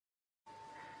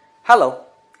Hello,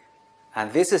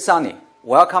 and this is Sunny.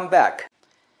 Welcome back.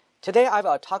 Today I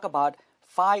will talk about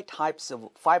 5 types of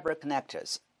fiber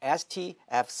connectors: ST,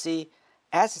 FC,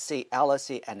 SC,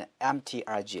 LC, and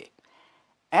MTRG.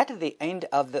 At the end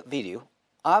of the video,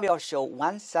 I will show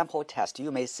one sample test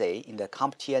you may see in the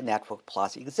CompTIA Network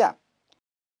Plus exam.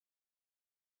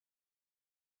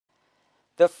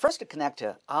 The first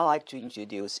connector I like to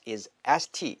introduce is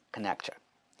ST connector.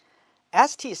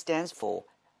 ST stands for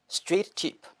straight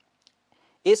tip.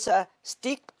 It's a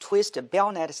stick-twist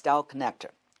bayonet style connector.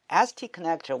 ST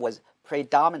connector was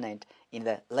predominant in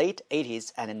the late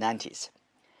 80s and 90s.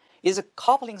 Its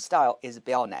coupling style is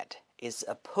bayonet. It's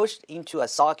pushed into a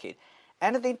socket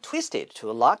and then twisted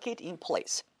to lock it in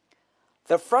place.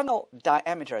 The frontal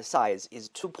diameter size is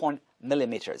 2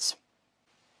 millimeters.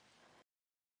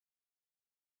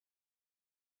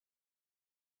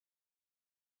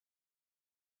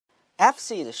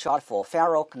 FC is short for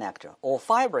ferro connector or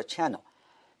fiber channel.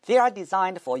 They are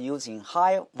designed for using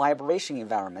high vibration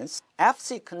environments.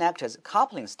 FC connectors'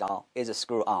 coupling style is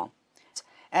screw-on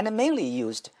and mainly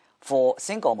used for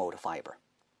single-mode fiber.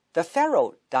 The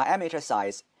ferro diameter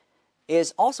size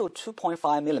is also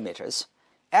 2.5 millimeters.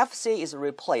 FC is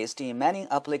replaced in many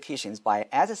applications by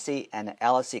SC and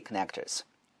LC connectors.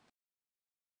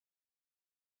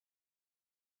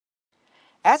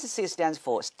 SC stands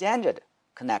for standard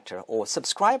connector or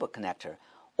subscriber connector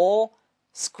or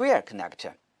square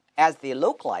connector, as they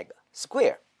look like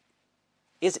square.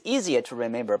 It's easier to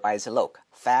remember by its look,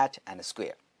 fat and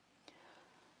square.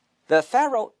 The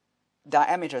ferro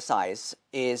diameter size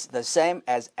is the same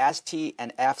as ST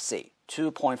and FC,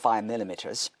 2.5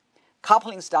 millimeters.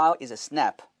 Coupling style is a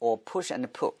snap or push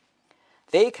and pull.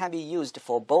 They can be used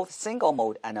for both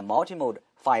single-mode and multi-mode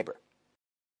fiber.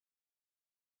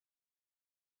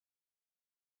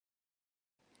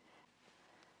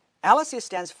 LC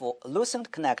stands for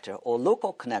lucent connector or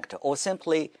local connector or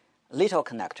simply little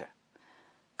connector.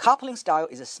 Coupling style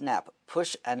is a snap,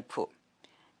 push, and pull.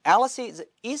 LC is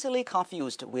easily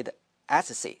confused with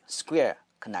SC, square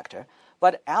connector,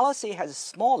 but LC has a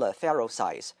smaller ferro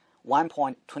size,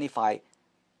 1.25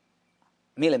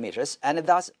 millimeters, and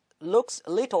thus looks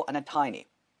little and tiny.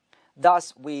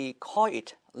 Thus, we call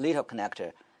it little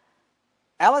connector.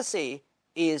 LC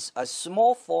is a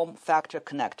small form factor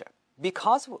connector.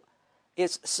 Because of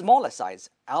its smaller size,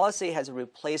 LC has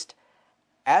replaced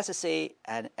SC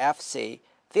and FC.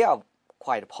 They are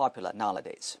quite popular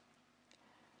nowadays.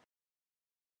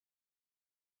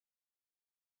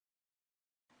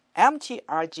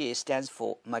 MTRG stands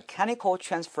for Mechanical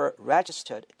Transfer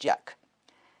Registered Jack.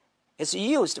 It's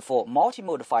used for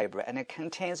multimode fiber and it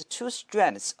contains 2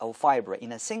 strands of fiber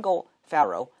in a single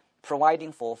ferro,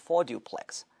 providing for 4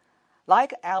 duplex.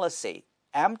 Like LC,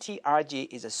 MTRG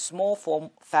is a small form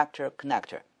factor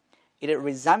connector. It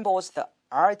resembles the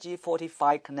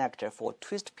RG45 connector for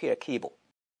twist pair cable.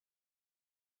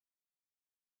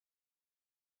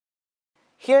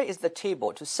 Here is the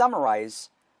table to summarize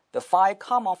the 5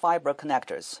 common fiber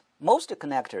connectors. Most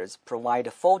connectors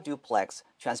provide 4 duplex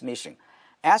transmission.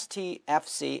 ST,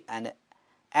 FC, and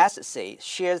SC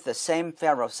shares the same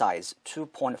ferro size,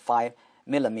 2.5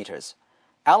 millimeters.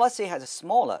 LC has a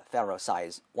smaller ferro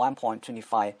size,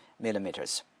 1.25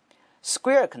 millimeters.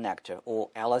 Square connector,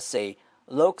 or LC,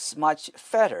 looks much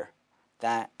fatter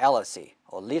than LC,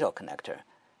 or little connector.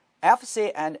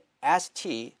 FC and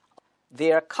ST,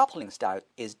 their coupling style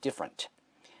is different.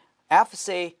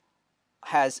 FC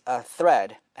has a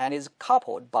thread and is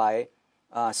coupled by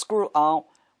screw-on,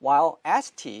 while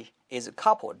ST is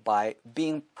coupled by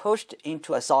being pushed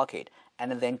into a socket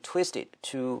and then twisted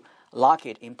to lock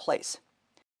it in place.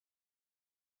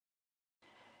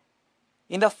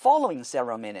 In the following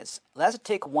several minutes, let's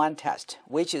take one test,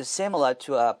 which is similar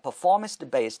to a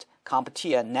performance-based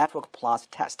CompTIA Network Plus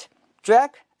test. Drag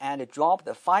and drop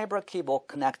the fiber cable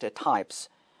connector types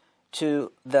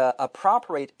to the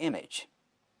appropriate image.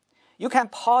 You can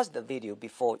pause the video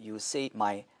before you see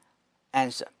my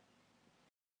answer.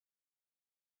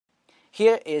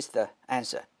 Here is the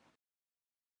answer.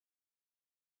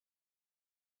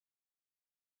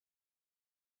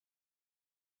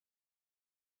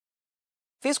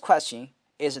 This question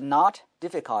is not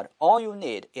difficult. All you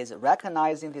need is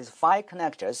recognizing these 5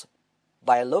 connectors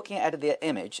by looking at their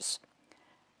images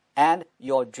and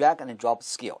your drag and drop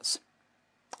skills.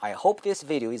 I hope this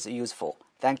video is useful.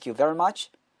 Thank you very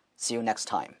much. See you next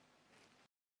time.